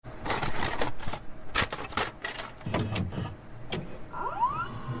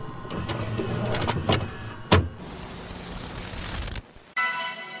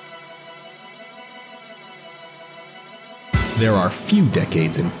There are few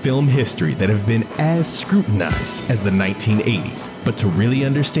decades in film history that have been as scrutinized as the 1980s. But to really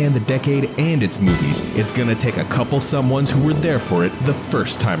understand the decade and its movies, it's gonna take a couple someones who were there for it the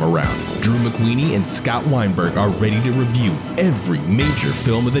first time around. Drew McWeeny and Scott Weinberg are ready to review every major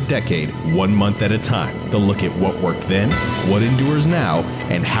film of the decade, 1 month at a time. They'll look at what worked then, what endures now,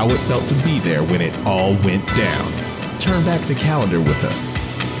 and how it felt to be there when it all went down. Turn back the calendar with us.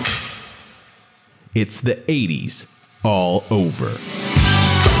 It's the 80s all over.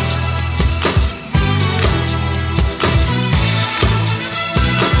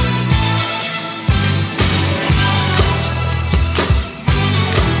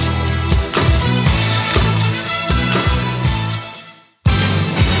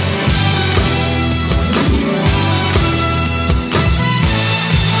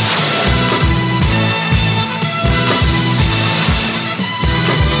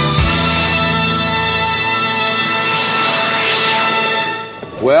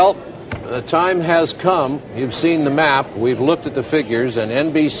 Well, the time has come. You've seen the map. We've looked at the figures, and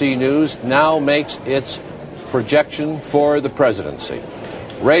NBC News now makes its projection for the presidency.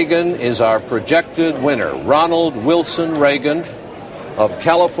 Reagan is our projected winner. Ronald Wilson Reagan of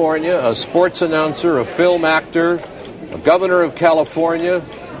California, a sports announcer, a film actor, a governor of California,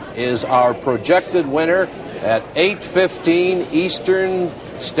 is our projected winner at 8:15 Eastern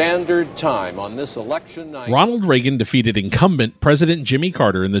Standard Time on this election night. Ronald Reagan defeated incumbent President Jimmy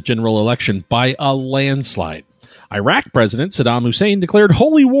Carter in the general election by a landslide. Iraq President Saddam Hussein declared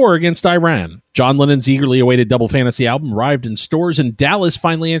holy war against Iran. John Lennon's eagerly awaited double fantasy album arrived in stores, and Dallas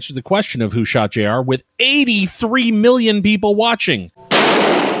finally answered the question of who shot JR with 83 million people watching.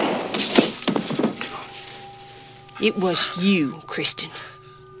 It was you, Kristen,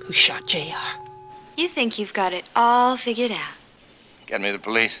 who shot JR. You think you've got it all figured out. Get me the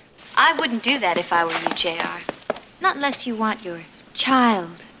police. I wouldn't do that if I were you, JR. Not unless you want your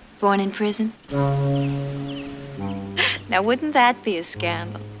child born in prison. Now, wouldn't that be a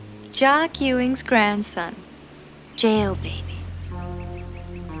scandal? Jock Ewing's grandson. Jail baby.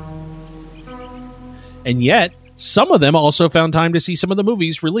 And yet, some of them also found time to see some of the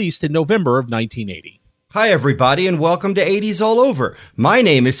movies released in November of 1980. Hi, everybody, and welcome to 80s All Over. My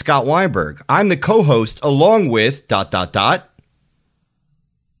name is Scott Weinberg. I'm the co-host along with ...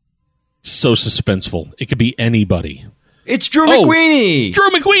 So suspenseful. It could be anybody. It's Drew McWeeny. Drew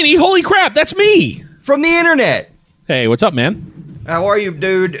McWeeny. Holy crap, that's me. From the internet. Hey, what's up, man? How are you,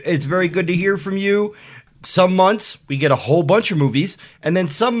 dude? It's very good to hear from you. Some months, we get a whole bunch of movies, and then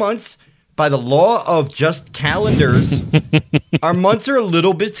some months, by the law of just calendars, our months are a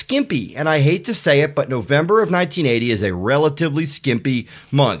little bit skimpy. And I hate to say it, but November of 1980 is a relatively skimpy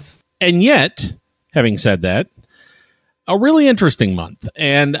month. And yet, having said that, a really interesting month.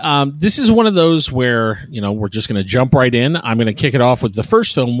 And this is one of those where, we're just going to jump right in. I'm going to kick it off with the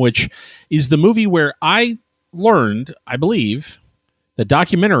first film, which is the movie where I learned, I believe, that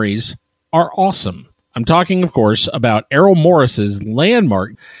documentaries are awesome. I'm talking, of course, about Errol Morris's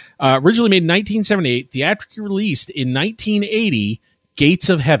landmark, originally made in 1978, theatrically released in 1980, Gates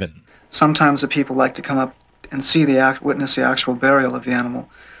of Heaven. Sometimes the people like to come up and witness the actual burial of the animal.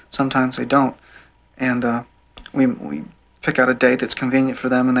 Sometimes they don't. And we pick out a date that's convenient for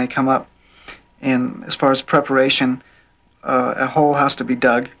them, and they come up. And as far as preparation, a hole has to be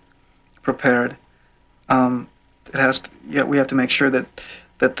dug, prepared. We have to make sure that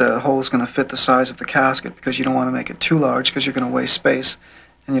the hole is going to fit the size of the casket, because you don't want to make it too large because you're going to waste space,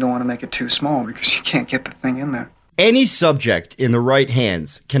 and you don't want to make it too small because you can't get the thing in there. Any subject in the right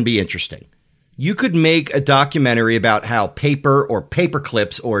hands can be interesting. You could make a documentary about how paper or paper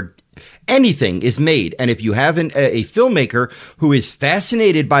clips or anything is made. And if you have a filmmaker who is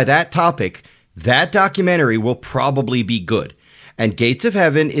fascinated by that topic, that documentary will probably be good. And Gates of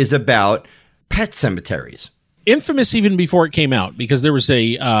Heaven is about pet cemeteries. Infamous even before it came out, because there was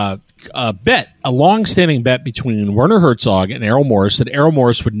a long-standing bet between Werner Herzog and Errol Morris that Errol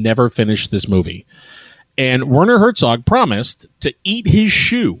Morris would never finish this movie. And Werner Herzog promised to eat his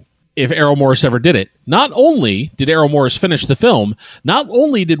shoe if Errol Morris ever did it. Not only did Errol Morris finish the film, not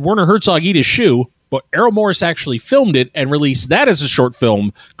only did Werner Herzog eat his shoe, but Errol Morris actually filmed it and released that as a short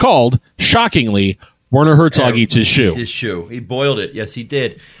film called, shockingly, Werner Herzog Eats His Shoe. Eats his shoe. He boiled it. Yes, he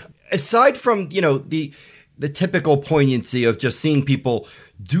did. Aside from, the typical poignancy of just seeing people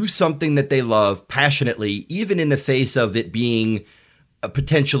do something that they love passionately, even in the face of it being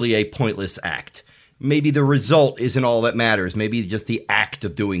potentially a pointless act. Maybe the result isn't all that matters. Maybe just the act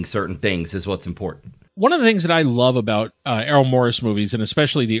of doing certain things is what's important. One of the things that I love about Errol Morris movies, and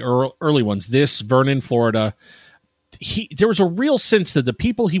especially the early ones, this, Vernon, Florida, there was a real sense that the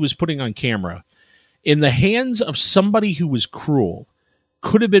people he was putting on camera, in the hands of somebody who was cruel,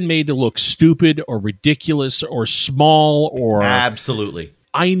 could have been made to look stupid or ridiculous or small or... Absolutely.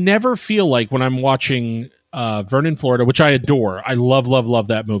 I never feel like when I'm watching Vernon, Florida, which I adore, I love, love, love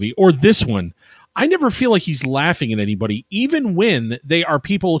that movie, or this one, I never feel like he's laughing at anybody, even when they are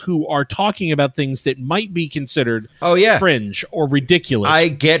people who are talking about things that might be considered fringe or ridiculous. I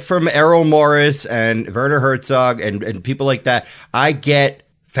get from Errol Morris and Werner Herzog and people like that, I get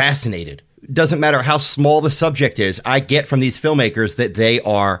fascinated. Doesn't matter how small the subject is, I get from these filmmakers that they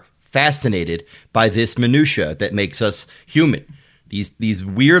are fascinated by this minutia that makes us human. These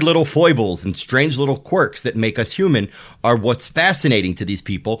weird little foibles and strange little quirks that make us human are what's fascinating to these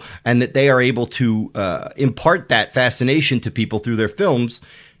people, and that they are able to impart that fascination to people through their films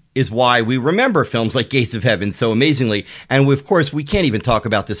is why we remember films like Gates of Heaven so amazingly. And of course, we can't even talk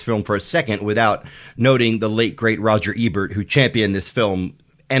about this film for a second without noting the late, great Roger Ebert, who championed this film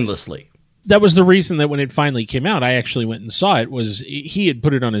endlessly. That was the reason that when it finally came out, I actually went and saw it. Was he had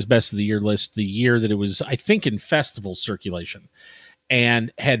put it on his best of the year list the year that it was, I think, in festival circulation,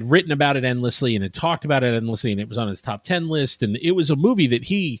 and had written about it endlessly and had talked about it endlessly, and it was on his top 10 list. And it was a movie that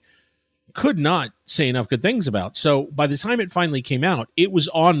he could not say enough good things about. So by the time it finally came out, it was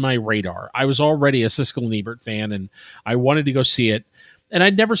on my radar. I was already a Siskel and Ebert fan, and I wanted to go see it. And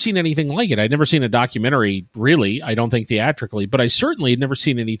I'd never seen anything like it. I'd never seen a documentary, really, I don't think theatrically, but I certainly had never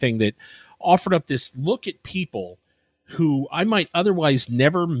seen anything that offered up this look at people who I might otherwise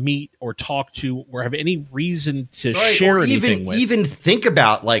never meet or talk to or have any reason to share anything with. Even think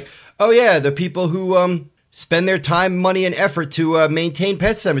about, like, oh yeah, the people who spend their time, money, and effort to maintain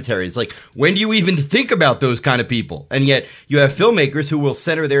pet cemeteries. Like, when do you even think about those kind of people? And yet you have filmmakers who will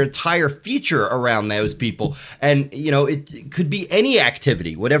center their entire feature around those people. And, you know, it could be any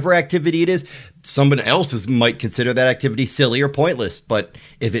activity, whatever activity it is. Someone else might consider that activity silly or pointless. But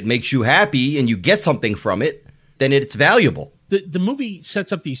if it makes you happy and you get something from it, then it's valuable. The movie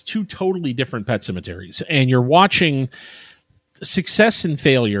sets up these two totally different pet cemeteries, and you're watching success and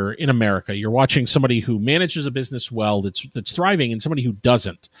failure in America. You're watching somebody who manages a business well, that's thriving, and somebody who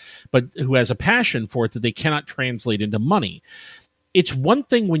doesn't, but who has a passion for it that they cannot translate into money. It's one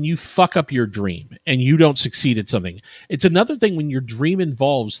thing when you fuck up your dream and you don't succeed at something. It's another thing when your dream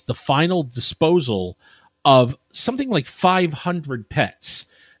involves the final disposal of something like 500 pets,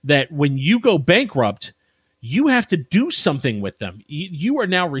 that when you go bankrupt, you have to do something with them. You are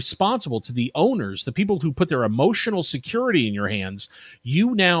now responsible to the owners, the people who put their emotional security in your hands.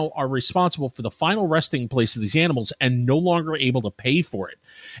 You now are responsible for the final resting place of these animals and no longer able to pay for it.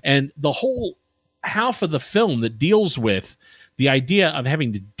 And the whole half of the film that deals with the idea of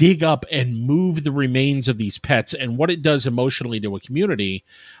having to dig up and move the remains of these pets and what it does emotionally to a community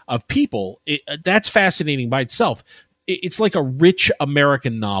of people, that's fascinating by itself. It's like a rich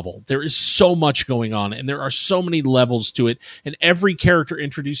American novel. There is so much going on, and there are so many levels to it, and every character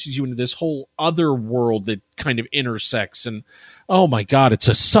introduces you into this whole other world that kind of intersects, and oh my God,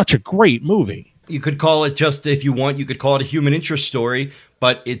 it's such a great movie. You could call it, just if you want, you could call it a human interest story,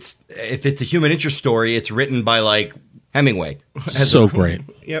 but if it's a human interest story, it's written by, like, Hemingway. So great.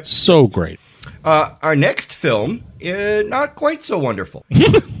 Yep. So great. Our next film, not quite so wonderful.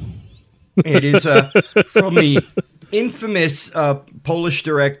 It is from the infamous Polish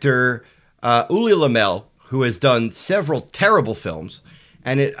director Uli Lamel, who has done several terrible films.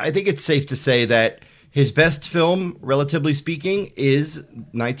 And I think it's safe to say that his best film, relatively speaking, is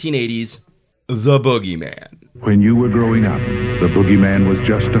 1980's The Boogeyman. When you were growing up, the Boogeyman was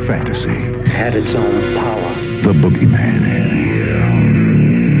just a fantasy. It had its own power. The Boogeyman.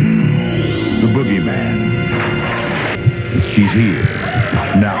 The Boogeyman. He's here.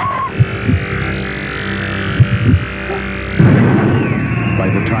 Now. By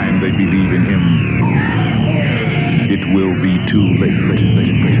the time they believe in him, it will be too late.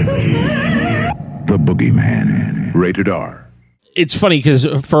 The Boogeyman. Rated R. It's funny because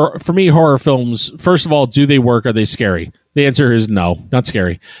for me, horror films, first of all, do they work? Are they scary? The answer is no, not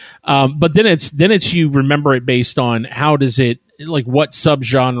scary. But then it's you remember it based on how does it, like, what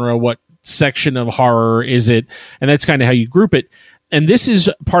subgenre, what section of horror is it? And that's kind of how you group it. And this is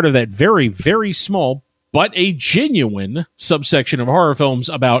part of that very, very small but a genuine subsection of horror films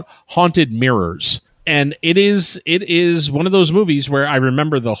about haunted mirrors. And it is one of those movies where I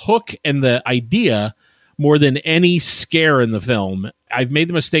remember the hook and the idea more than any scare in the film. I've made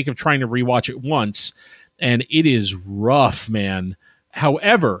the mistake of trying to rewatch it once, and it is rough, man.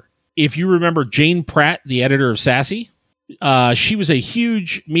 However, if you remember Jane Pratt, the editor of Sassy, she was a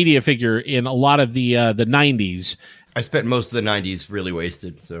huge media figure in a lot of the 90s. I spent most of the 90s really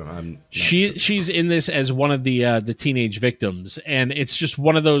wasted, so I'm not she's in this as one of the teenage victims, and it's just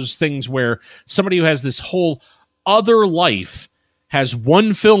one of those things where somebody who has this whole other life has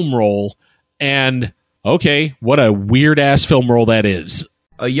one film role, and okay, what a weird ass film role that is.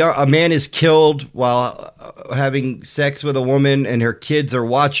 A man is killed while having sex with a woman, and her kids are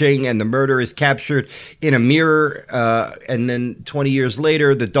watching, and the murder is captured in a mirror. And then 20 years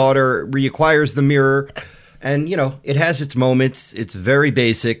later, the daughter reacquires the mirror. And, you know, it has its moments. It's very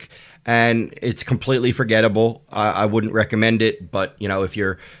basic, and it's completely forgettable. I wouldn't recommend it. But, you know, if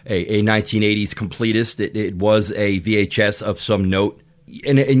you're a 1980s completist, it was a VHS of some note.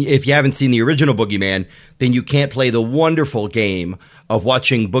 And if you haven't seen the original Boogeyman, then you can't play the wonderful game of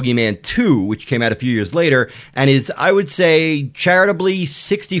watching Boogeyman 2, which came out a few years later, and is, I would say, charitably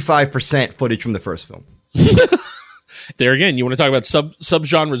 65% footage from the first film. There again, you want to talk about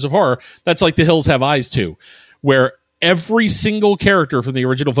subgenres of horror, that's like The Hills Have Eyes 2, where every single character from the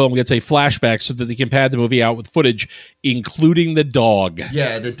original film gets a flashback so that they can pad the movie out with footage, including the dog.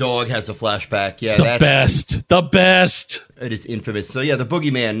 Yeah, the dog has a flashback. Yeah, it's the best. The best. It is infamous. So yeah, the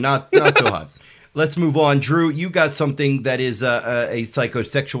Boogeyman, not so hot. Let's move on. Drew, you got something that is a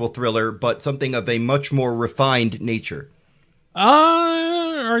psychosexual thriller, but something of a much more refined nature.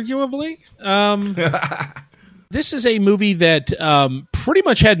 Arguably. This is a movie that pretty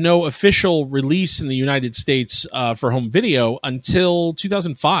much had no official release in the United States for home video until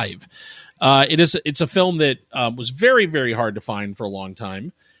 2005. It's a film that was very, very hard to find for a long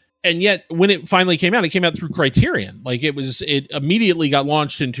time. And yet, when it finally came out through Criterion. Like it immediately got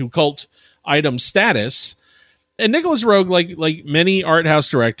launched into cult item status. And Nicholas Roeg, like many art house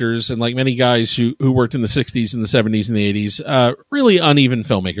directors and like many guys who worked in the 60s and the 70s and the 80s, really uneven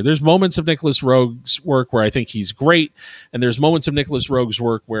filmmaker. There's moments of Nicholas Roeg's work where I think he's great, and there's moments of Nicholas Roeg's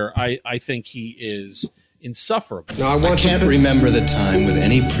work where I think he is insufferable. Now, I can't remember the time with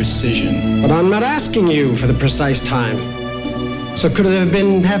any precision. But I'm not asking you for the precise time. So could it have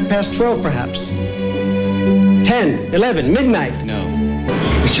been 12:30, perhaps? 10, 11, midnight? No.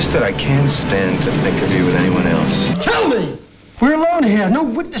 It's just that I can't stand to think of you with anyone else. Tell me! We're alone here, no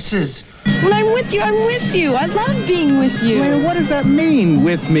witnesses. When I'm with you, I'm with you. I love being with you. Well, what does that mean,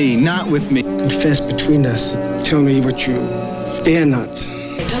 with me, not with me? Confess between us. Tell me what you dare not.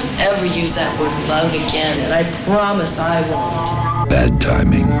 Don't ever use that word love again, and I promise I won't. Bad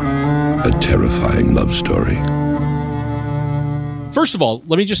timing. A terrifying love story. First of all,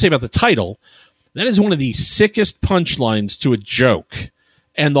 let me just say about the title. That is one of the sickest punchlines to a joke.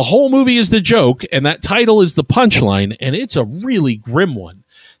 And the whole movie is the joke, and that title is the punchline, and it's a really grim one.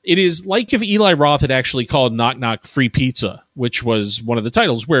 It is like if Eli Roth had actually called Knock Knock Free Pizza, which was one of the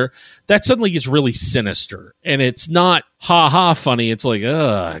titles, where that suddenly gets really sinister. And it's not ha-ha funny. It's like,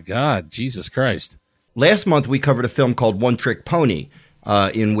 oh, God, Jesus Christ. Last month, we covered a film called One Trick Pony,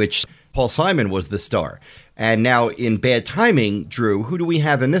 in which Paul Simon was the star. And now in Bad Timing, Drew, who do we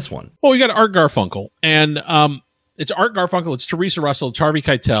have in this one? Well, we got Art Garfunkel, and it's Art Garfunkel, it's Teresa Russell, it's Harvey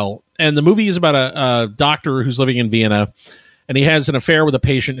Keitel, and the movie is about a doctor who's living in Vienna, and he has an affair with a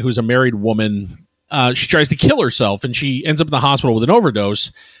patient who's a married woman. She tries to kill herself, and she ends up in the hospital with an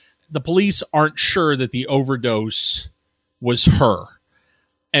overdose. The police aren't sure that the overdose was her.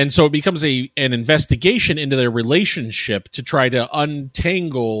 And so it becomes an investigation into their relationship to try to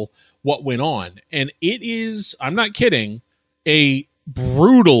untangle what went on. And it is, I'm not kidding, a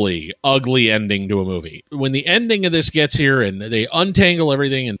brutally ugly ending to a movie. When the ending of this gets here and they untangle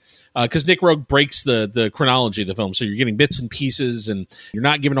everything, and because Nick Roeg breaks the chronology of the film, so you're getting bits and pieces and you're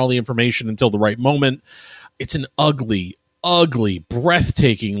not given all the information until the right moment. It's an ugly,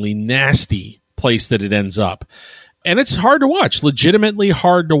 breathtakingly nasty place that it ends up. And it's hard to watch, legitimately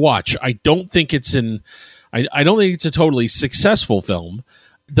hard to watch. I don't think it's I don't think it's a totally successful film.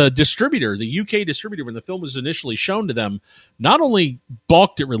 The distributor, the UK distributor, when the film was initially shown to them, not only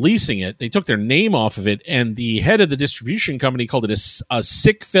balked at releasing it, they took their name off of it, and the head of the distribution company called it a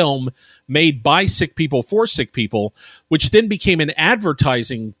sick film made by sick people for sick people, which then became an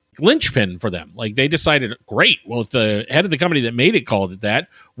advertising linchpin for them. Like, they decided, great, well, if the head of the company that made it called it that,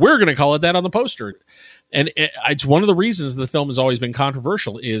 we're going to call it that on the poster. And it's one of the reasons the film has always been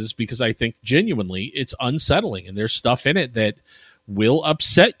controversial, is because I think genuinely it's unsettling, and there's stuff in it that will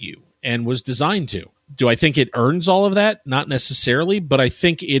upset you and was designed to. Do I think it earns all of that? Not necessarily, but I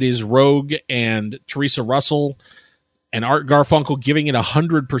think it is Roeg and Teresa Russell and Art Garfunkel giving it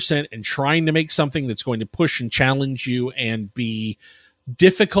 100% and trying to make something that's going to push and challenge you and be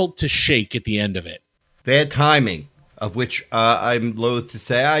difficult to shake at the end of it. Bad Timing, of which I'm loath to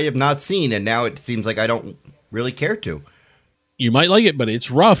say I have not seen, and now it seems like I don't really care to. You might like it, but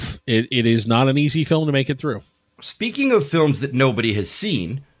it's rough. It is not an easy film to make it through. Speaking of films that nobody has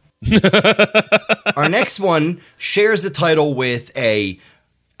seen, our next one shares a title with a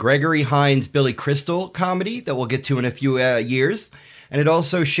Gregory Hines, Billy Crystal comedy that we'll get to in a few years. And it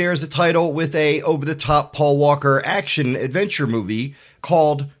also shares a title with a over-the-top Paul Walker action adventure movie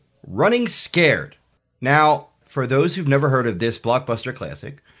called Running Scared. Now, for those who've never heard of this blockbuster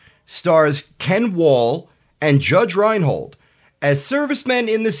classic, stars Ken Wall and Judge Reinhold as servicemen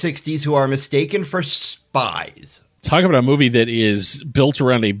in the 60s who are mistaken for spies. Talk about a movie that is built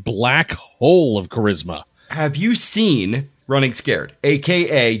around a black hole of charisma. Have you seen Running Scared,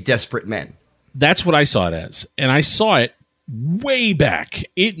 a.k.a. Desperate Men? That's what I saw it as. And I saw it way back.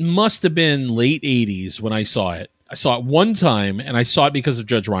 It must have been late 80s when I saw it. I saw it one time, and I saw it because of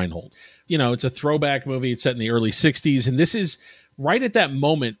Judge Reinhold. You know, it's a throwback movie. It's set in the early 60s, and this is right at that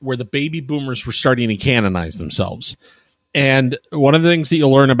moment where the baby boomers were starting to canonize themselves. And one of the things that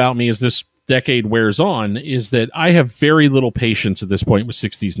you'll learn about me as this decade wears on is that I have very little patience at this point with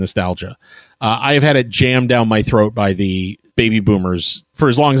 60s nostalgia. I have had it jammed down my throat by the baby boomers for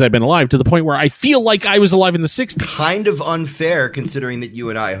as long as I've been alive, to the point where I feel like I was alive in the 60s. Kind of unfair, considering that you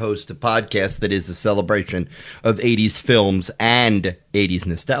and I host a podcast that is a celebration of 80s films and 80s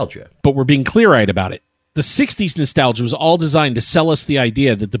nostalgia. But we're being clear-eyed about it. The 60s nostalgia was all designed to sell us the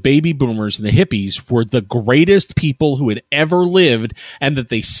idea that the baby boomers and the hippies were the greatest people who had ever lived, and that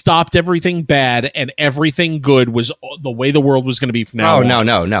they stopped everything bad and everything good was the way the world was going to be from now on.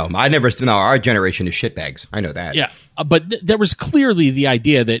 No. Our generation is shitbags. I know that. Yeah. But there was clearly the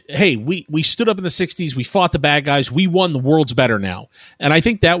idea that, hey, we stood up in the 60s, we fought the bad guys, we won, the world's better now. And I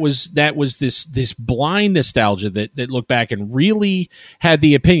think that was this blind nostalgia that looked back and really had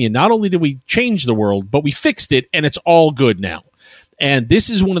the opinion, not only did we change the world, but we fixed it, and it's all good now. And this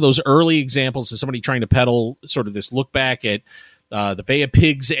is one of those early examples of somebody trying to peddle sort of this look back at the Bay of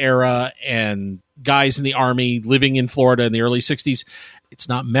Pigs era and guys in the Army living in Florida in the early 60s. It's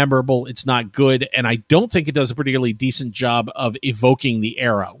not memorable. It's not good. And I don't think it does a particularly decent job of evoking the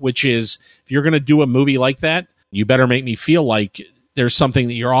era, which is, if you're going to do a movie like that, you better make me feel like there's something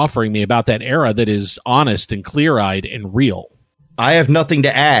that you're offering me about that era that is honest and clear-eyed and real. I have nothing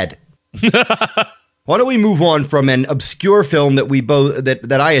to add. Why don't we move on from an obscure film that we both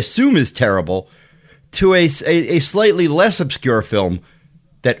that I assume is terrible to a slightly less obscure film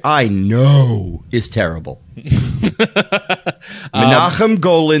that I know is terrible. Menachem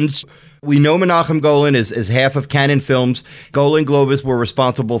Golan's. We know Menachem Golan is half of Cannon Films. Golan Globus were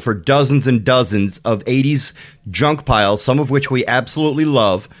responsible for dozens and dozens of 80s junk piles, some of which we absolutely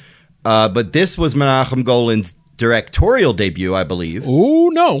love. But this was Menachem Golan's directorial debut, I believe. Oh,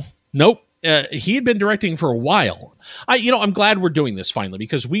 no. Nope. He had been directing for a while. I'm glad we're doing this finally,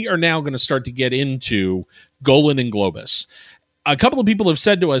 because we are now going to start to get into Golan and Globus. A couple of people have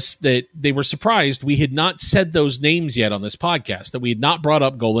said to us that they were surprised we had not said those names yet on this podcast, that we had not brought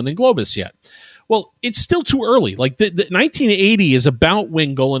up Golan and Globus yet. Well, it's still too early. Like the 1980 is about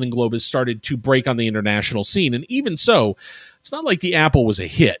when Golan and Globus started to break on the international scene. And even so, it's not like The Apple was a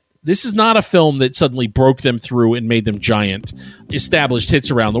hit. This is not a film that suddenly broke them through and made them giant, established hits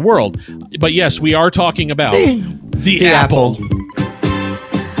around the world. But yes, we are talking about The Apple.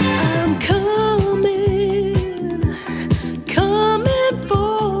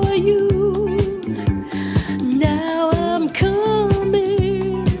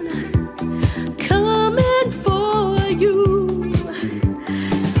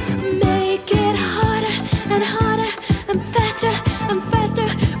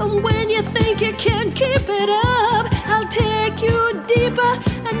 Can't keep it up. I'll take you deeper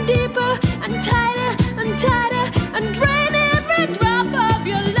and deeper and tighter and tighter and drain every drop of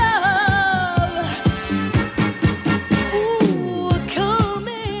your love. Ooh, come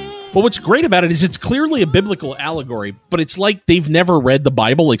in. Well, what's great about it is it's clearly a biblical allegory, but it's like they've never read the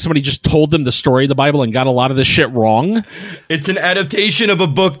Bible. Like somebody just told them the story of the Bible and got a lot of this shit wrong. It's an adaptation of a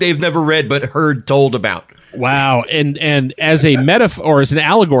book they've never read but heard told about. Wow. And as a metaphor, or as an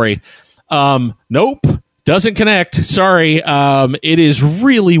allegory, nope, doesn't connect. Sorry. It is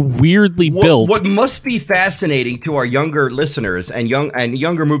really weirdly built. What must be fascinating to our younger listeners and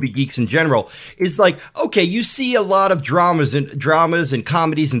younger movie geeks in general is like, okay, you see a lot of dramas and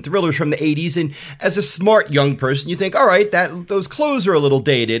comedies and thrillers from the 80s, and as a smart young person, you think, all right, those clothes are a little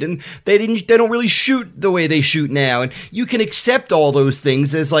dated, and they don't really shoot the way they shoot now, and you can accept all those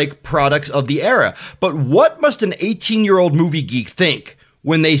things as like products of the era. But what must an 18-year-old movie geek think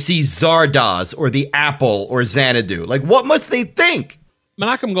when they see Zardoz or The Apple or Xanadu? Like, what must they think?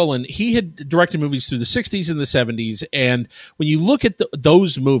 Menachem Golan, he had directed movies through the 60s and the 70s, and when you look at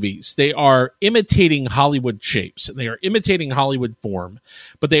those movies, they are imitating Hollywood shapes. They are imitating Hollywood form,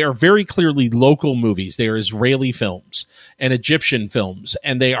 but they are very clearly local movies. They are Israeli films and Egyptian films,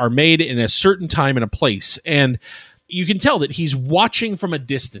 and they are made in a certain time and a place. And you can tell that he's watching from a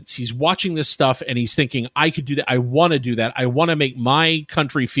distance. He's watching this stuff, and he's thinking, I could do that. I want to do that. I want to make my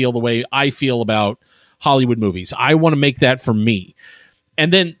country feel the way I feel about Hollywood movies. I want to make that for me.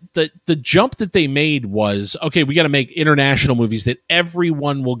 And then the jump that they made was, okay, we got to make international movies that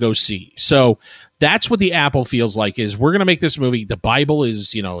everyone will go see. So that's what the Apple feels like, is we're going to make this movie. The Bible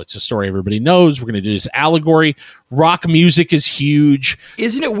is, it's a story everybody knows. We're going to do this allegory. Rock music is huge.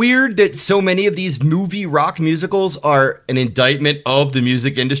 Isn't it weird that so many of these movie rock musicals are an indictment of the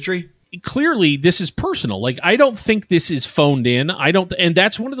music industry? Clearly, this is personal. Like, I don't think this is phoned in. And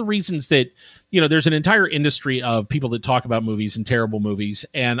that's one of the reasons that, there's an entire industry of people that talk about movies and terrible movies,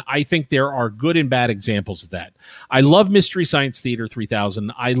 and I think there are good and bad examples of that. I love Mystery Science Theater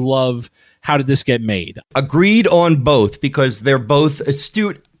 3000. I love How Did This Get Made? Agreed on both, because they're both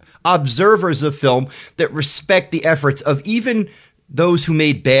astute observers of film that respect the efforts of even those who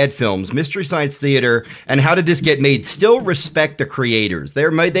made bad films. Mystery Science Theater and How Did This Get Made still respect the creators. They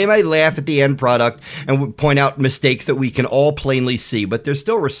might laugh at the end product and point out mistakes that we can all plainly see, but there's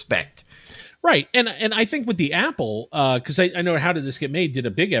still respect. Right. And I think with the Apple, because I know How Did This Get Made did a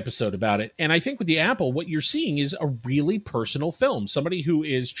big episode about it. And I think with the Apple, what you're seeing is a really personal film. Somebody who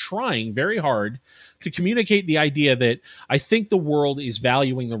is trying very hard to communicate the idea that I think the world is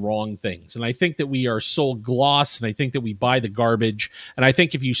valuing the wrong things. And I think that we are sold gloss, and I think that we buy the garbage. And I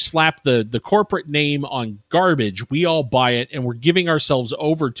think if you slap the corporate name on garbage, we all buy it, and we're giving ourselves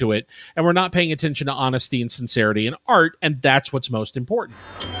over to it. And we're not paying attention to honesty and sincerity and art. And that's what's most important.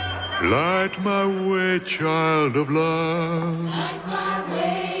 Light my way, child of love. Light my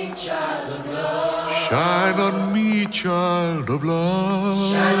way, child of love. Shine on me, child of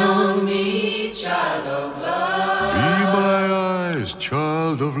love. Shine on me, child of love. Be my eyes,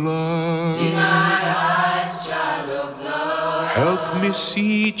 child of love. Be my eyes, child of love. Help me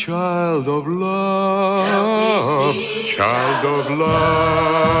see, child of love. Help me see, child of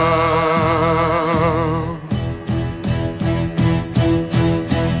love.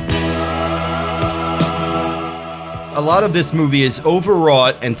 A lot of this movie is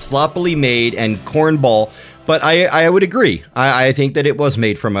overwrought and sloppily made and cornball, but I would agree. I think that it was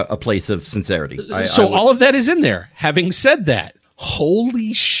made from a place of sincerity. All of that is in there. Having said that,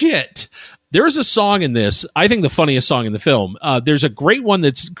 holy shit. There's a song in this, I think the funniest song in the film. There's a great one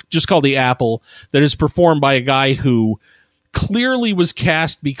that's just called The Apple that is performed by a guy who clearly was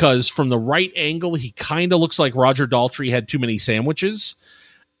cast because from the right angle, he kind of looks like Roger Daltrey had too many sandwiches.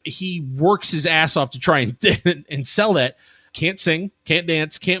 He works his ass off to try and sell that. Can't sing, can't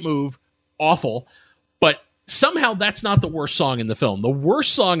dance, can't move. Awful. But somehow that's not the worst song in the film. The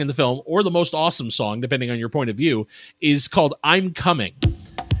worst song in the film, or the most awesome song, depending on your point of view, is called I'm Coming.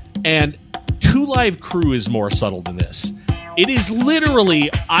 And Two Live Crew is more subtle than this. It is literally,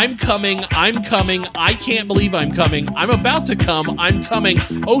 I'm coming, I can't believe I'm coming, I'm about to come, I'm coming,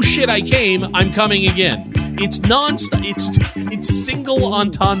 oh shit, I came, I'm coming again. It's non-stop, it's single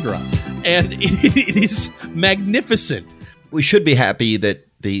entendre, and it is magnificent. We should be happy that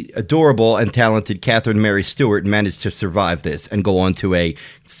the adorable and talented Catherine Mary Stewart managed to survive this and go on to a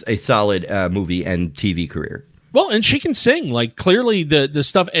solid movie and TV career. Well, and she can sing, like, clearly the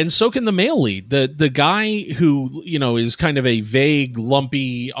stuff, and so can the male lead. The guy who, is kind of a vague,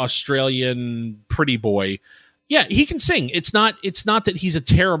 lumpy Australian pretty boy. Yeah, he can sing. It's not that he's a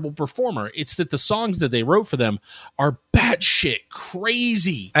terrible performer. It's that the songs that they wrote for them are batshit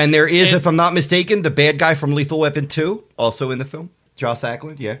crazy. And there is, if I'm not mistaken, the bad guy from Lethal Weapon 2 also in the film. Joss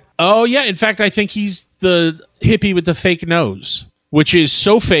Ackland, yeah. Oh, yeah. In fact, I think he's the hippie with the fake nose, which is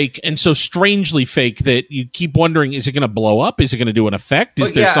so fake and so strangely fake that you keep wondering, is it going to blow up? Is it going to do an effect?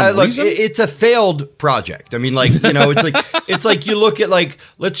 Is there some reason? It's a failed project. I mean, it's like you look at,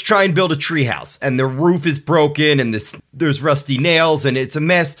 let's try and build a treehouse, and the roof is broken, and there's rusty nails, and it's a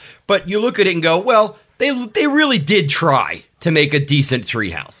mess. But you look at it and go, well, they really did try to make a decent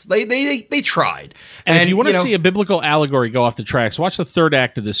treehouse. They tried. And if you want to see a biblical allegory go off the tracks, watch the third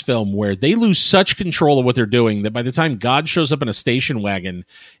act of this film, where they lose such control of what they're doing that by the time God shows up in a station wagon,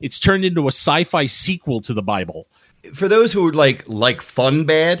 it's turned into a sci-fi sequel to the Bible. For those who like fun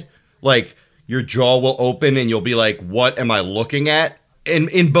bad, your jaw will open and you'll be like, what am I looking at?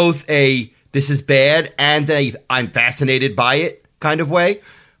 In both a this is bad and a I'm fascinated by it kind of way.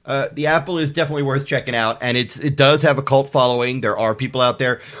 The Apple is definitely worth checking out, and it does have a cult following. There are people out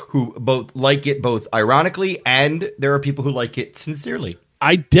there who both like it both ironically, and there are people who like it sincerely.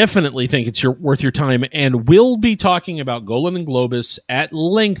 I definitely think it's worth your time, and we'll be talking about Golan and Globus at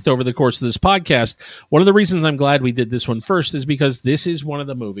length over the course of this podcast. One of the reasons I'm glad we did this one first is because this is one of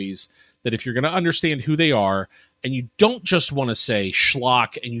the movies that if you're going to understand who they are, and you don't just want to say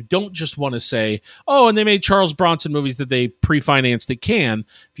schlock, and you don't just want to say, oh, and they made Charles Bronson movies that they pre-financed at Cannes.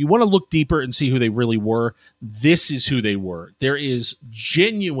 If you want to look deeper and see who they really were, this is who they were. There is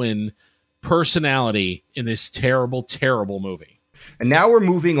genuine personality in this terrible, terrible movie. And now we're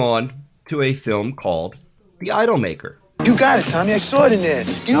moving on to a film called The Idolmaker. You got it, Tommy. I saw it in there.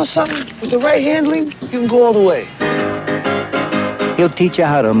 You know something? With the right handling, you can go all the way. He'll teach you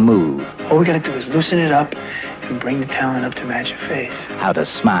how to move. All we gotta do is loosen it up and bring the talent up to match your face. How to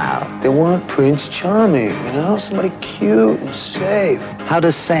smile. They want Prince Charming, you know? Somebody cute and safe. How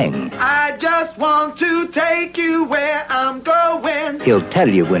to sing. I just want to take you where I'm going. He'll tell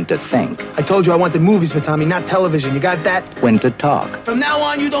you when to think. I told you I wanted movies for Tommy, not television. You got that? When to talk. From now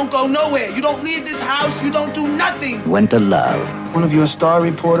on, you don't go nowhere. You don't leave this house. You don't do nothing. When to love. One of your star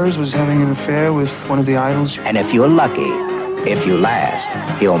reporters was having an affair with one of the idols. And if you're lucky, if you last,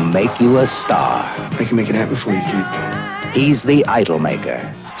 he'll make you a star. I can make it happen for you, kid. He's The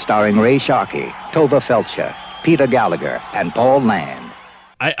Idolmaker, starring Ray Sharkey, Tova Felcher, Peter Gallagher, and Paul Land.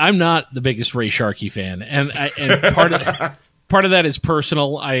 I'm not the biggest Ray Sharkey fan, and part of that is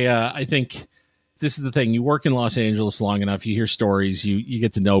personal. I think this is the thing. You work in Los Angeles long enough, you hear stories, you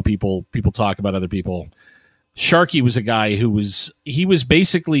get to know people talk about other people. Sharkey was a guy who was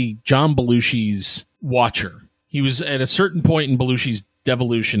basically John Belushi's watcher. He was at a certain point in Belushi's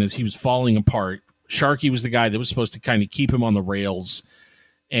devolution as he was falling apart. Sharkey was the guy that was supposed to kind of keep him on the rails.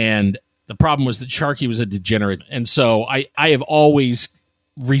 And the problem was that Sharkey was a degenerate. And so I have always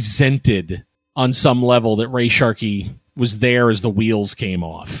resented on some level that Ray Sharkey was there as the wheels came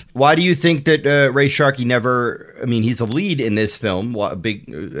off. Why do you think that Ray Sharkey never, I mean, he's a lead in this film,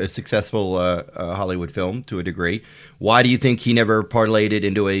 a successful Hollywood film to a degree. Why do you think he never parlayed it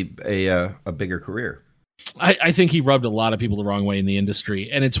into a bigger career? I think he rubbed a lot of people the wrong way in the industry.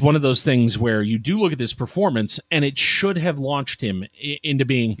 And it's one of those things where you do look at this performance and it should have launched him into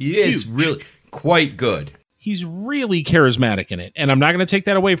being huge. It's really quite good. He's really charismatic in it. And I'm not going to take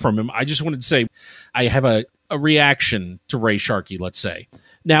that away from him. I just wanted to say I have a reaction to Ray Sharkey, let's say.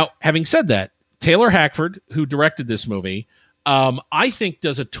 Now, having said that, Taylor Hackford, who directed this movie, I think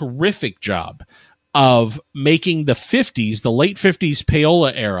does a terrific job of making the 50s, the late 50s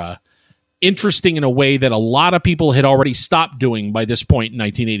payola era, interesting in a way that a lot of people had already stopped doing by this point in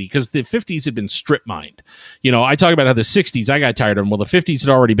 1980, because the 50s had been strip mined. You know, I talk about how the 60s, I got tired of them. Well, the 50s had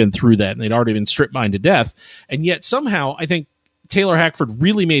already been through that, and they'd already been strip mined to death. And yet somehow, I think Taylor Hackford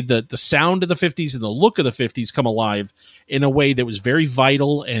really made the sound of the 50s and the look of the 50s come alive in a way that was very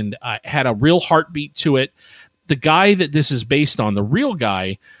vital and had a real heartbeat to it. The guy that this is based on, the real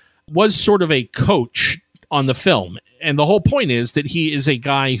guy, was sort of a coach on the film. And the whole point is that he is a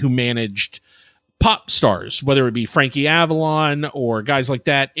guy who managed pop stars, whether it be Frankie Avalon or guys like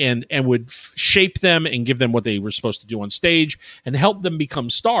that, and would shape them and give them what they were supposed to do on stage and help them become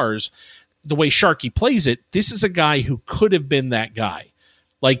stars. The way Sharkey plays it, this is a guy who could have been that guy.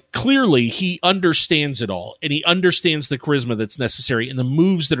 Like, clearly, he understands it all, and he understands the charisma that's necessary and the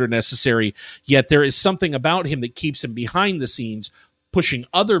moves that are necessary, yet there is something about him that keeps him behind the scenes, pushing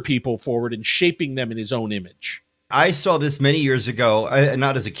other people forward and shaping them in his own image. I saw this many years ago,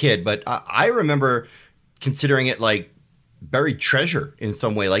 not as a kid, but I remember considering it like buried treasure in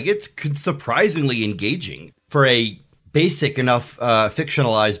some way. Like, it's surprisingly engaging for a basic enough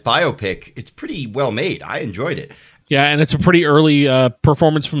fictionalized biopic. It's pretty well made. I enjoyed it. Yeah, and it's a pretty early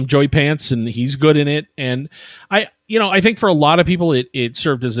performance from Joey Pants, and he's good in it. And I think for a lot of people, it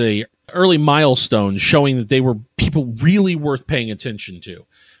served as a early milestone, showing that they were people really worth paying attention to.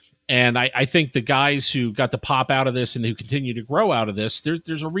 And I think the guys who got the pop out of this and who continue to grow out of this,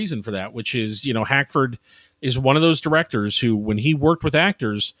 there's a reason for that, which is, Hackford is one of those directors who, when he worked with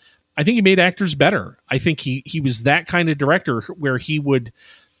actors, I think he made actors better. I think he was that kind of director where he would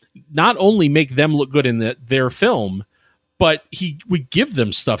not only make them look good in their film, but he would give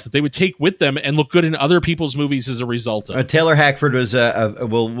them stuff that they would take with them and look good in other people's movies as a result of. Taylor Hackford was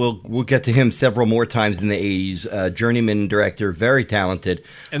we'll get to him several more times in the 80s. Journeyman director, very talented.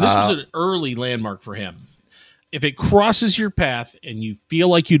 And this was an early landmark for him. If it crosses your path and you feel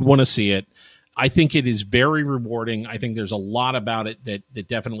like you'd want to see it, I think it is very rewarding. I think there's a lot about it that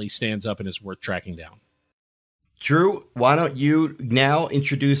definitely stands up and is worth tracking down. Drew, why don't you now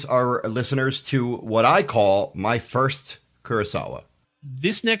introduce our listeners to what I call my first Kurosawa.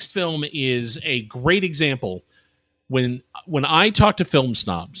 This next film is a great example. When I talk to film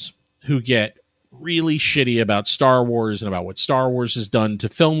snobs who get really shitty about Star Wars and about what Star Wars has done to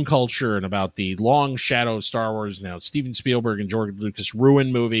film culture and about the long shadow of Star Wars. Now Steven Spielberg and George Lucas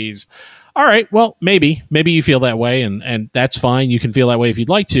ruin movies. All right, well, maybe you feel that way, and that's fine. You can feel that way if you'd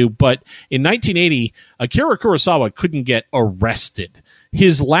like to. But in 1980, Akira Kurosawa couldn't get arrested.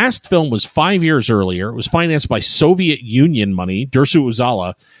 His last film was 5 years earlier. It was financed by Soviet Union money, Dersu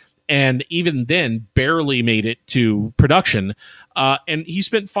Uzala, and even then barely made it to production. And he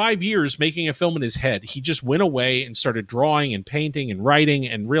spent 5 years making a film in his head. He just went away and started drawing and painting and writing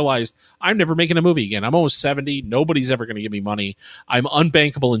and realized, I'm never making a movie again. I'm almost 70. Nobody's ever going to give me money. I'm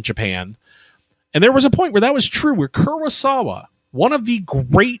unbankable in Japan. And there was a point where that was true, where Kurosawa, one of the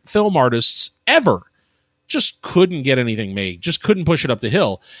great film artists ever, just couldn't get anything made, just couldn't push it up the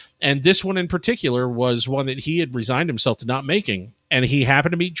hill. And this one in particular was one that he had resigned himself to not making. And he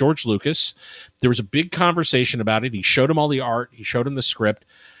happened to meet George Lucas. There was a big conversation about it. He showed him all the art. He showed him the script.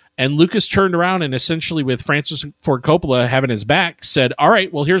 And Lucas turned around and essentially, with Francis Ford Coppola having his back, said, all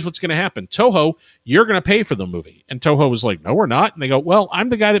right, well, here's what's going to happen. Toho, you're going to pay for the movie. And Toho was like, no, we're not. And they go, well, I'm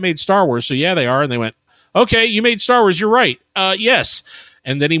the guy that made Star Wars. So yeah, they are. And they went, okay, you made Star Wars. You're right. Yes.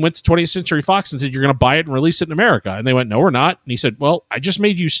 And then he went to 20th Century Fox and said, you're going to buy it and release it in America. And they went, no, we're not. And he said, well, I just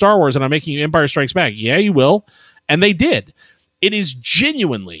made you Star Wars and I'm making you Empire Strikes Back. Yeah, you will. And they did. It is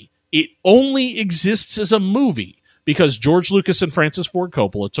genuinely, it only exists as a movie because George Lucas and Francis Ford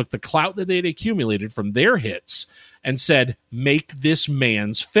Coppola took the clout that they'd accumulated from their hits and said, make this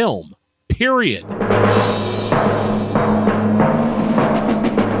man's film, period.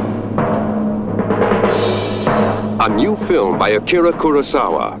 A new film by Akira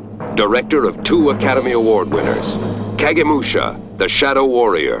Kurosawa, director of 2 Academy Award winners, Kagemusha, The Shadow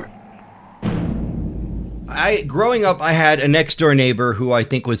Warrior. Growing up, I had a next-door neighbor who I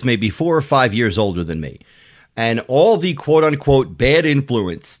think was maybe 4 or 5 years older than me. And all the quote-unquote bad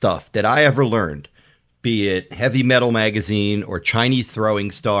influence stuff that I ever learned, be it Heavy Metal Magazine or Chinese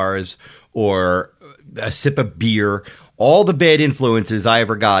Throwing Stars or a sip of beer, all the bad influences I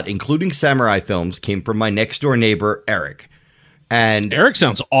ever got, including samurai films, came from my next-door neighbor, Eric. And Eric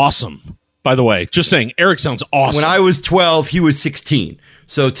sounds awesome, by the way. Just saying, Eric sounds awesome. When I was 12, he was 16.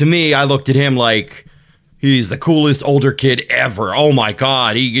 So to me, I looked at him like he's the coolest older kid ever. Oh my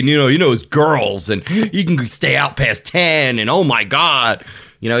God. He knows girls and he can stay out past 10 and oh my God.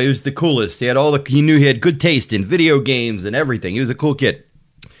 He was the coolest. He knew he had good taste in video games and everything. He was a cool kid.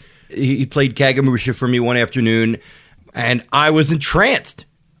 He played Kagemusha for me one afternoon and I was entranced.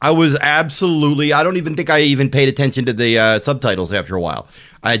 I was absolutely, I don't even think I even paid attention to the subtitles after a while.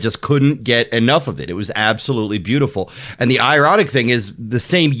 I just couldn't get enough of it. It was absolutely beautiful. And the ironic thing is the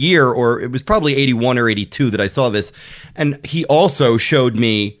same year, or it was probably 81 or 82 that I saw this. And he also showed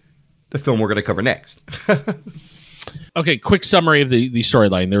me the film we're going to cover next. Okay, quick summary of the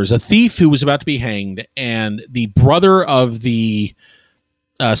storyline. There was a thief who was about to be hanged, and the brother of the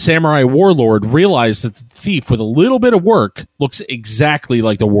samurai warlord realized that the thief, with a little bit of work, looks exactly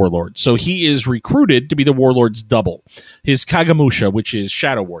like the warlord. So he is recruited to be the warlord's double, his Kagemusha, which is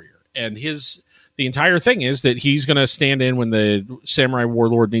Shadow Warrior. And the entire thing is that he's going to stand in when the samurai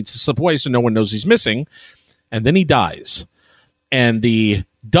warlord needs to slip away so no one knows he's missing. And then he dies. And the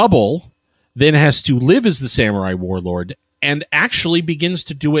double then has to live as the samurai warlord and actually begins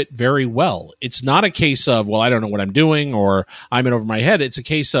to do it very well. It's not a case of, well, I don't know what I'm doing or I'm in over my head. It's a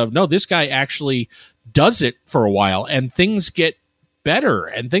case of, no, this guy actually does it for a while and things get better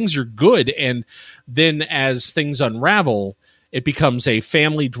and things are good. And then as things unravel, it becomes a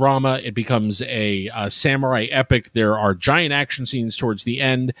family drama. It becomes a samurai epic. There are giant action scenes towards the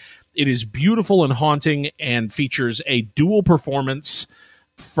end. It is beautiful and haunting and features a dual performance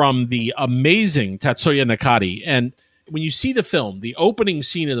from the amazing Tatsuya Nakati. And when you see the film, the opening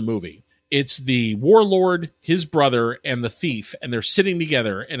scene of the movie, it's the warlord, his brother, and the thief, and they're sitting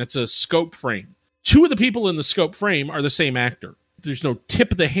together, and it's a scope frame. 2 of the people in the scope frame are the same actor. There's no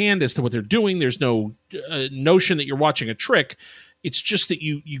tip of the hand as to what they're doing. There's no notion that you're watching a trick. It's just that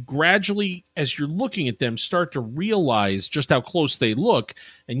you gradually, as you're looking at them, start to realize just how close they look,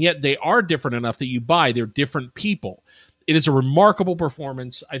 and yet they are different enough that you buy they're different people. It is a remarkable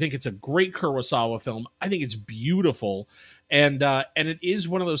performance. I think it's a great Kurosawa film. I think it's beautiful. And it is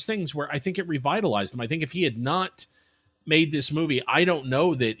one of those things where I think it revitalized him. I think if he had not made this movie, I don't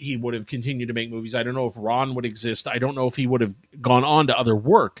know that he would have continued to make movies. I don't know if Ron would exist. I don't know if he would have gone on to other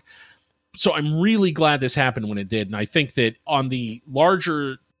work. So I'm really glad this happened when it did. And I think that on the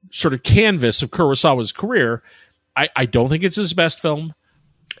larger sort of canvas of Kurosawa's career, I don't think it's his best film.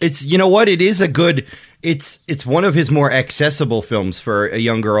 It's, you know what, it is a good, it's one of his more accessible films for a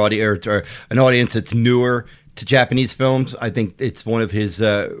younger audience or an audience that's newer to Japanese films. I think it's one of his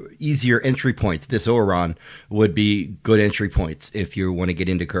easier entry points. This Ouran would be good entry points if you want to get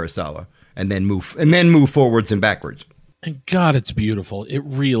into Kurosawa and then move forwards and backwards. And God, it's beautiful. It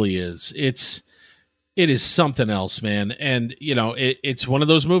really is. It is something else, man. And it's one of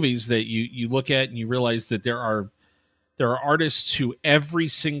those movies that you look at and you realize that there are artists who every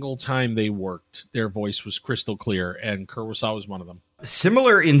single time they worked, their voice was crystal clear, and Kurosawa was one of them.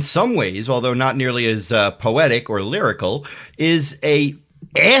 Similar in some ways, although not nearly as poetic or lyrical, is a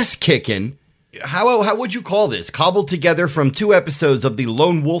ass-kicking, how would you call this? Cobbled together from 2 episodes of the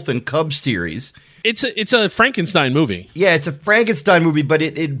Lone Wolf and Cub series. It's a Frankenstein movie. Yeah, it's a Frankenstein movie, but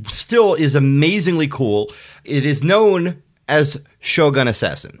it still is amazingly cool. It is known as Shogun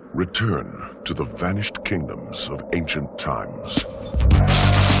Assassin. Return to the vanished kingdoms of ancient times.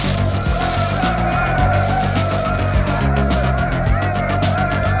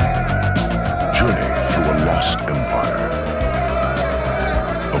 Journey through a lost empire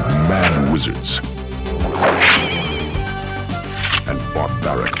of mad wizards and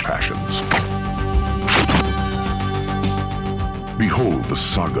barbaric passions. Behold the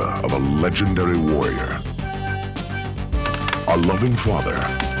saga of a legendary warrior, a loving father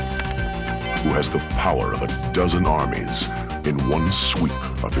who has the power of a dozen armies in one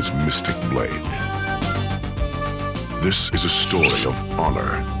sweep of his mystic blade. This is a story of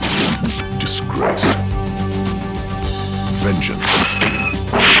honor, disgrace, vengeance,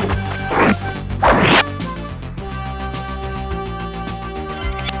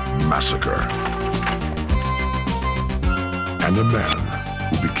 massacre, and a man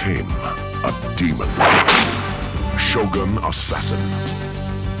who became a demon. Shogun Assassin.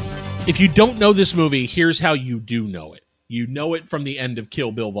 If you don't know this movie, here's how you do know it. You know it from the end of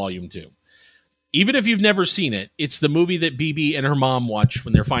Kill Bill Volume 2. Even if you've never seen it, it's the movie that BB and her mom watch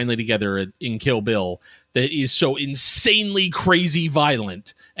when they're finally together in Kill Bill that is so insanely crazy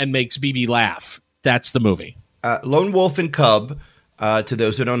violent and makes BB laugh. That's the movie. Lone Wolf and Cub, to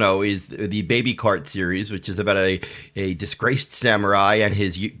those who don't know, is the Baby Cart series, which is about a disgraced samurai and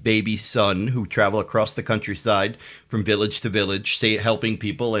his baby son who travel across the countryside from village to village, helping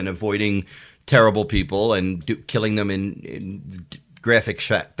people and avoiding terrible people and killing them in graphic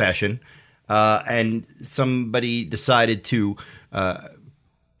fashion. And somebody decided to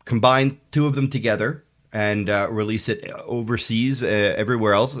combine 2 of them together and release it overseas,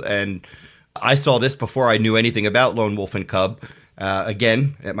 everywhere else. And I saw this before I knew anything about Lone Wolf and Cub.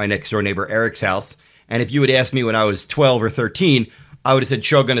 Again, at my next door neighbor Eric's house. And if you had asked me when I was 12 or 13, I would have said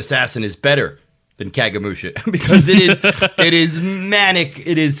Shogun Assassin is better than Kagemusha because it is manic.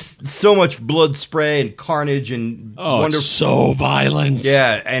 It is so much blood spray and carnage and wonderful. It's so violent.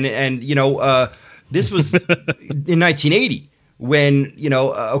 Yeah, and this was in 1980 when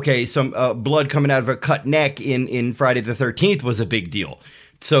some blood coming out of a cut neck in Friday the 13th was a big deal.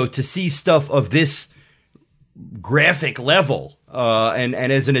 So to see stuff of this graphic level. And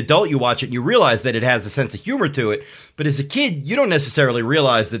as an adult, you watch it and you realize that it has a sense of humor to it. But as a kid, you don't necessarily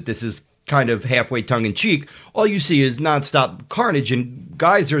realize that this is kind of halfway tongue-in-cheek. All you see is nonstop carnage and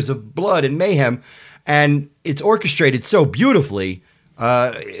geysers of blood and mayhem. And it's orchestrated so beautifully.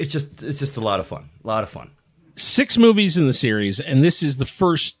 It's just a lot of fun. A lot of fun. 6 movies in the series, and this is the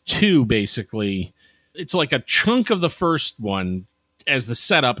first 2, basically. It's like a chunk of the first one as the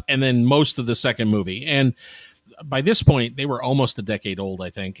setup, and then most of the second movie. And by this point, they were almost a decade old, I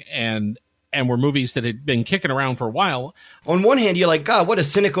think, and were movies that had been kicking around for a while. On one hand, you're like, God, what a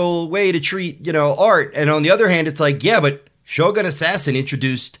cynical way to treat, art. And on the other hand, it's like, yeah, but Shogun Assassin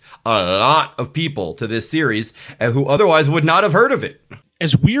introduced a lot of people to this series who otherwise would not have heard of it.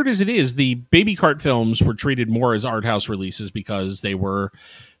 As weird as it is, the Baby Cart films were treated more as art house releases because they were,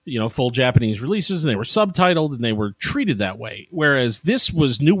 full Japanese releases, and they were subtitled, and they were treated that way. Whereas this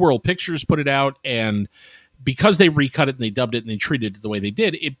was New World Pictures put it out, and because they recut it and they dubbed it and they treated it the way they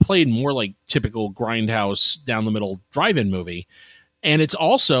did, it played more like typical grindhouse down the middle drive-in movie. And it's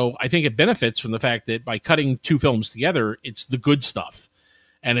also, I think it benefits from the fact that by cutting 2 films together, it's the good stuff.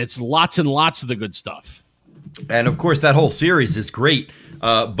 And it's lots and lots of the good stuff. And of course, that whole series is great.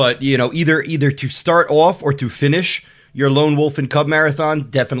 But either to start off or to finish your Lone Wolf and Cub marathon,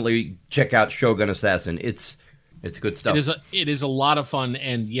 definitely check out Shogun Assassin. It's good stuff. It is a lot of fun.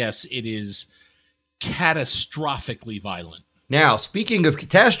 And yes, it is catastrophically violent. Now, speaking of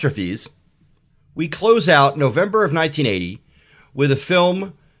catastrophes, we close out November of 1980 with a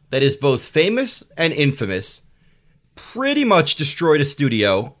film that is both famous and infamous, pretty much destroyed a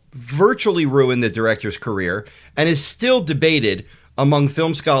studio, virtually ruined the director's career, and is still debated among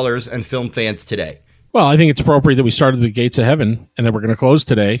film scholars and film fans today. Well, I think it's appropriate that we started The Gates of Heaven, and that we're going to close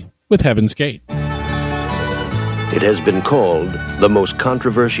today with Heaven's Gate. It has been called the most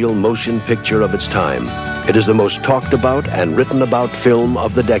controversial motion picture of its time. It is the most talked about and written about film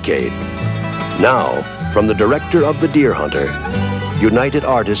of the decade. Now, from the director of The Deer Hunter, United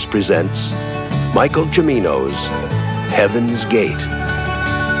Artists presents Michael Cimino's Heaven's Gate.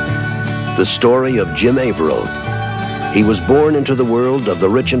 The story of Jim Averill. He was born into the world of the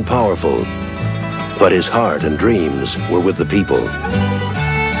rich and powerful, but his heart and dreams were with the people.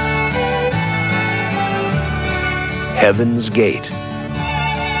 Heaven's Gate.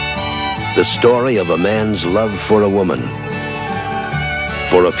 The story of a man's love for a woman,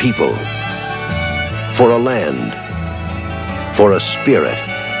 for a people, for a land, for a spirit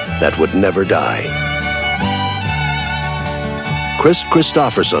that would never die. Chris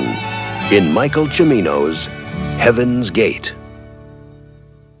Christopherson in Michael Cimino's Heaven's Gate.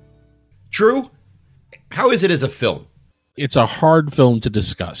 Drew, how is it as a film? It's a hard film to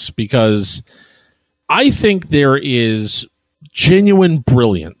discuss because I think there is genuine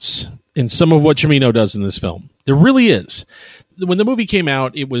brilliance in some of what Cimino does in this film. There really is. When the movie came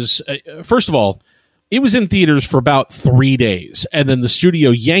out, it was, first of all, it was in theaters for about 3 days, and then the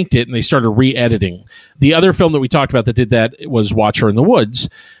studio yanked it and they started re-editing. The other film that we talked about that did that was Watcher in the Woods,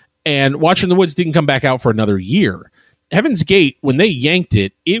 and Watcher in the Woods didn't come back out for another year. Heaven's Gate, when they yanked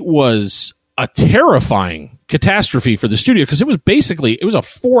it, it was a terrifying catastrophe for the studio because it was a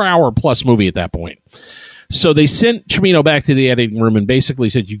 4-hour plus movie at that point. So they sent Cimino back to the editing room and basically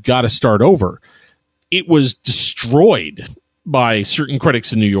said, you got to start over. It was destroyed by certain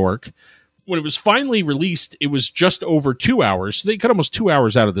critics in New York. When it was finally released, it was just over 2 hours. So they cut almost 2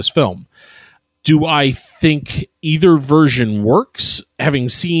 hours out of this film. Do I think either version works? Having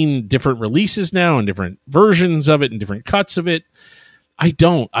seen different releases now and different versions of it and different cuts of it, I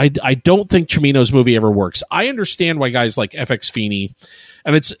don't. I don't think Cimino's movie ever works. I understand why guys like FX Feeney,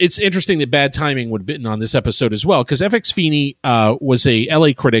 and it's interesting that Bad Timing would have been on this episode as well, because FX Feeney was a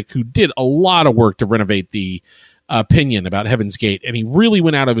LA critic who did a lot of work to renovate the opinion about Heaven's Gate, and he really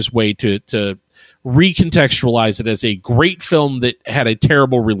went out of his way to recontextualize it as a great film that had a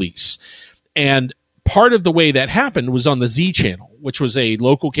terrible release. And part of the way that happened was on the Z Channel, which was a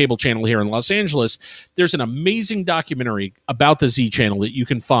local cable channel here in Los Angeles. There's an amazing documentary about the Z Channel that you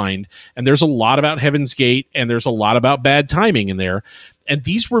can find, and there's a lot about Heaven's Gate, and there's a lot about Bad Timing in there. And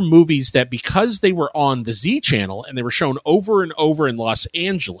these were movies that, because they were on the Z Channel and they were shown over and over in Los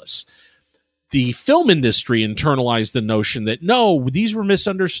Angeles, the film industry internalized the notion that, no, these were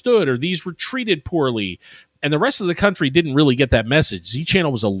misunderstood or these were treated poorly. And the rest of the country didn't really get that message. Z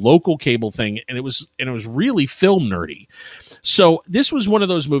Channel was a local cable thing, and it was really film nerdy. So this was one of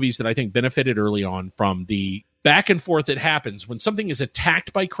those movies that I think benefited early on from the back and forth that happens when something is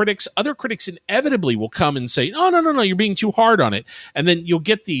attacked by critics. Other critics inevitably will come and say, no, you're being too hard on it. And then you'll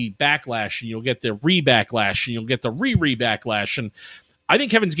get the backlash, and you'll get the re-backlash, and you'll get the re-backlash. And I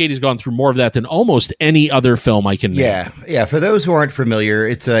think Heaven's Gate has gone through more of that than almost any other film I can name. Yeah. For those who aren't familiar,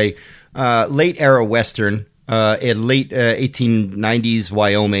 it's a late-era Western. In late 1890s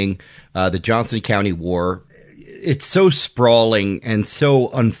Wyoming, the Johnson County War. It's so sprawling and so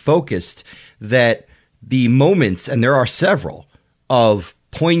unfocused that the moments, and there are several, of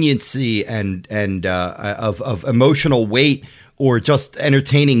poignancy and of emotional weight or just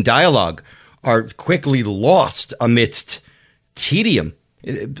entertaining dialogue are quickly lost amidst tedium.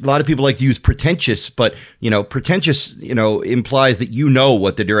 A lot of people like to use pretentious, but pretentious, implies that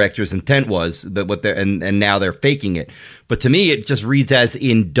what the director's intent was, that what they're and now they're faking it. But to me, it just reads as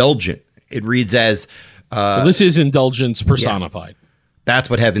indulgent. It reads as well, this is indulgence personified. Yeah. That's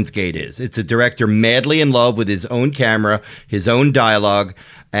what Heaven's Gate is. It's a director madly in love with his own camera, his own dialogue,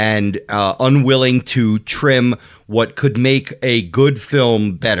 and unwilling to trim what could make a good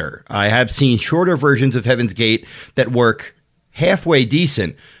film better. I have seen shorter versions of Heaven's Gate that work halfway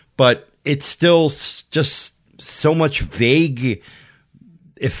decent, but it's still just so much vague,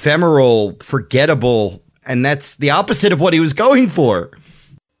 ephemeral, forgettable, and that's the opposite of what he was going for.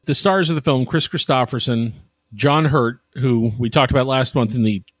 The stars of the film, Chris Christopherson, John Hurt, who we talked about last month in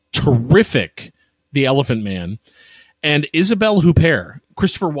the terrific The Elephant Man, and Isabelle Huppert.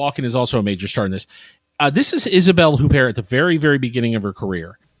 Christopher Walken is also a major star in this. This is Isabelle Huppert at the very, very beginning of her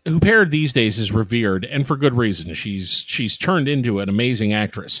career. Huppert these days is revered, and for good reason. She's turned into an amazing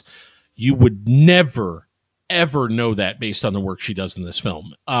actress. You would never, ever know that based on the work she does in this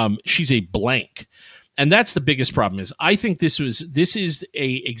film. She's a blank. And that's the biggest problem. Is I think this is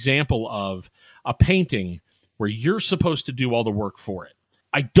a example of a painting where you're supposed to do all the work for it.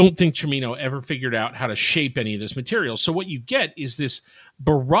 I don't think Cimino ever figured out how to shape any of this material. So what you get is this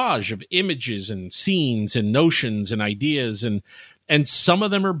barrage of images and scenes and notions and ideas, and some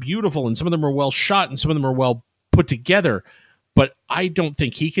of them are beautiful and some of them are well shot and some of them are well put together. But I don't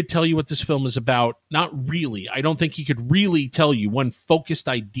think he could tell you what this film is about. Not really. I don't think he could really tell you one focused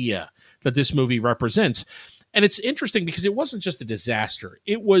idea that this movie represents. And it's interesting because it wasn't just a disaster.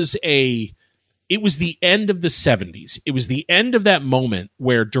 It was the end of the 70s. It was the end of that moment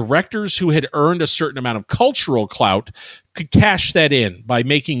where directors who had earned a certain amount of cultural clout could cash that in by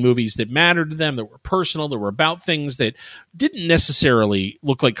making movies that mattered to them, that were personal, that were about things that didn't necessarily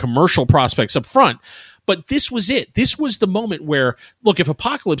look like commercial prospects up front. But this was it. This was the moment where, look, if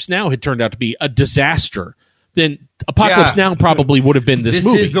Apocalypse Now had turned out to be a disaster, then Apocalypse Now probably would have been this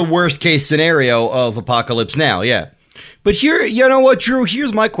movie. This is the worst case scenario of Apocalypse Now, yeah. But here, you know what, Drew?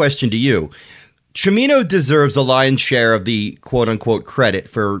 Here's my question to you. Cimino deserves a lion's share of the quote-unquote credit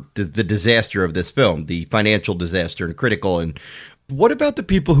for the disaster of this film, the financial disaster and critical. And what about the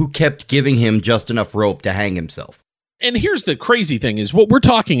people who kept giving him just enough rope to hang himself? And here's the crazy thing is what we're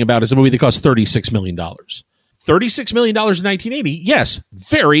talking about is a movie that cost $36 million. $36 million in 1980, yes,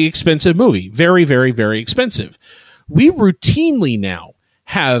 very expensive movie. Very, very, very expensive. We routinely now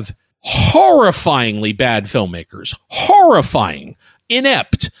have horrifyingly bad filmmakers, horrifying,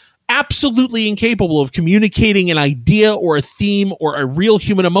 inept, absolutely incapable of communicating an idea or a theme or a real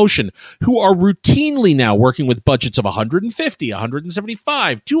human emotion, who are routinely now working with budgets of $150, $175,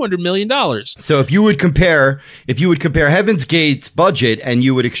 $200 million. So if you would compare Heaven's Gate's budget and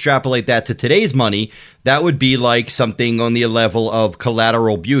you would extrapolate that to today's money, that would be like something on the level of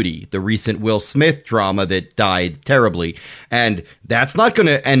Collateral Beauty, the recent Will Smith drama that died terribly. And that's not going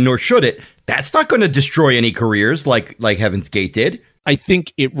to, and nor should it, that's not going to destroy any careers like Heaven's Gate did. I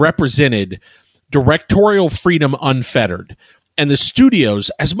think it represented directorial freedom unfettered. And the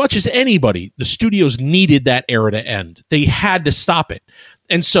studios, as much as anybody, the studios needed that era to end. They had to stop it.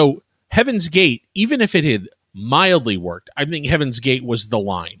 And so Heaven's Gate, even if it had mildly worked, I think Heaven's Gate was the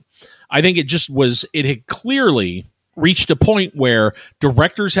line. I think it had clearly reached a point where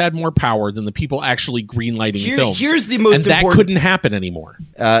directors had more power than the people actually greenlighting films. Here's the most important. That couldn't happen anymore.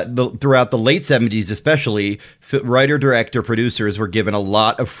 Throughout the late 70s especially, writer, director, producers were given a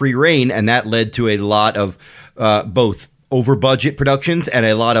lot of free reign, and that led to a lot of both over-budget productions and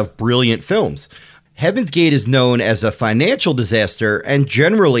a lot of brilliant films. Heaven's Gate is known as a financial disaster and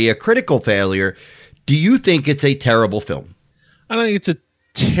generally a critical failure. Do you think it's a terrible film? I don't think it's a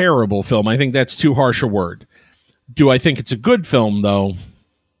terrible film. I think that's too harsh a word. Do I think it's a good film, though?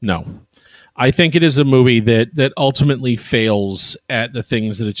 No. I think it is a movie that ultimately fails at the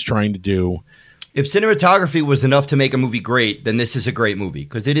things that it's trying to do. If cinematography was enough to make a movie great, then this is a great movie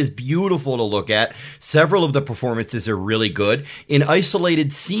because it is beautiful to look at. Several of the performances are really good. In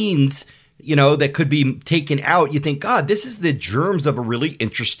isolated scenes, that could be taken out, you think, God, this is the germs of a really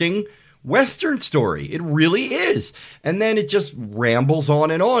interesting Western story. It really is. And then it just rambles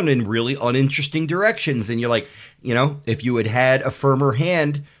on in really uninteresting directions. And you're like, if you had had a firmer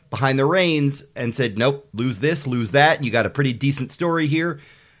hand behind the reins and said, nope, lose this, lose that, and you got a pretty decent story here.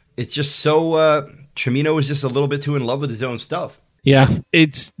 It's just so, Cimino is just a little bit too in love with his own stuff. Yeah,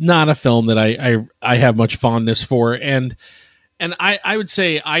 it's not a film that I have much fondness for. And I would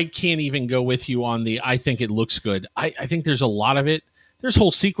say I can't even go with you on I think it looks good. I think there's a lot of it. There's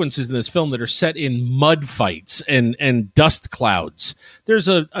whole sequences in this film that are set in mud fights and dust clouds. There's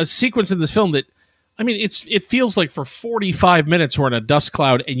a sequence in this film that, it feels like for 45 minutes we're in a dust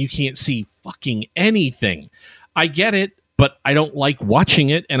cloud and you can't see fucking anything. I get it, but I don't like watching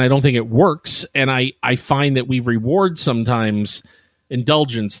it and I don't think it works. And I find that we reward sometimes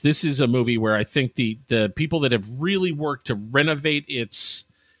indulgence. This is a movie where I think the people that have really worked to renovate its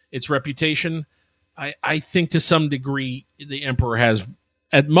reputation, I think to some degree the Emperor has,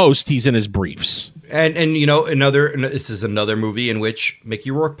 at most, he's in his briefs. And this is another movie in which Mickey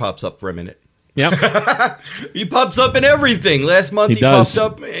Rourke pops up for a minute. Yep. He pops up in everything. Last month he popped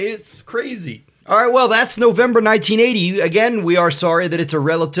up. It's crazy. All right, well, that's November 1980. Again, we are sorry that it's a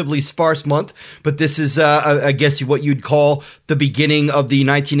relatively sparse month, but this is, I guess, what you'd call the beginning of the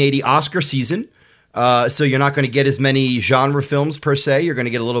 1980 Oscar season. So you're not going to get as many genre films per se. You're going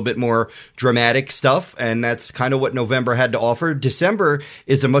to get a little bit more dramatic stuff, and that's kind of what November had to offer. December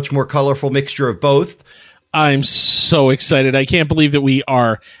is a much more colorful mixture of both. I'm so excited. I can't believe that we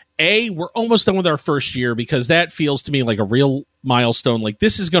are... we're almost done with our first year because that feels to me like a real milestone. Like,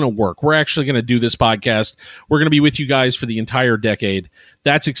 this is going to work. We're actually going to do this podcast. We're going to be with you guys for the entire decade.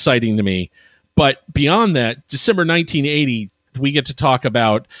 That's exciting to me. But beyond that, December 1980, we get to talk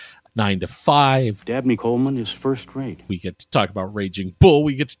about 9 to 5. Dabney Coleman is first rate. We get to talk about Raging Bull.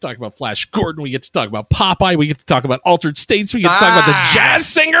 We get to talk about Flash Gordon. We get to talk about Popeye. We get to talk about Altered States. We get to talk about The Jazz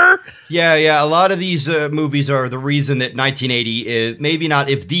Singer. Yeah. A lot of these movies are the reason that 1980 is maybe not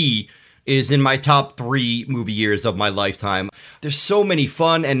if the is in my top 3 movie years of my lifetime. There's so many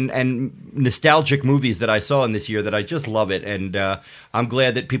fun and nostalgic movies that I saw in this year that I just love it. And I'm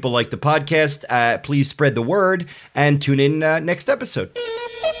glad that people like the podcast. Please spread the word and tune in next episode.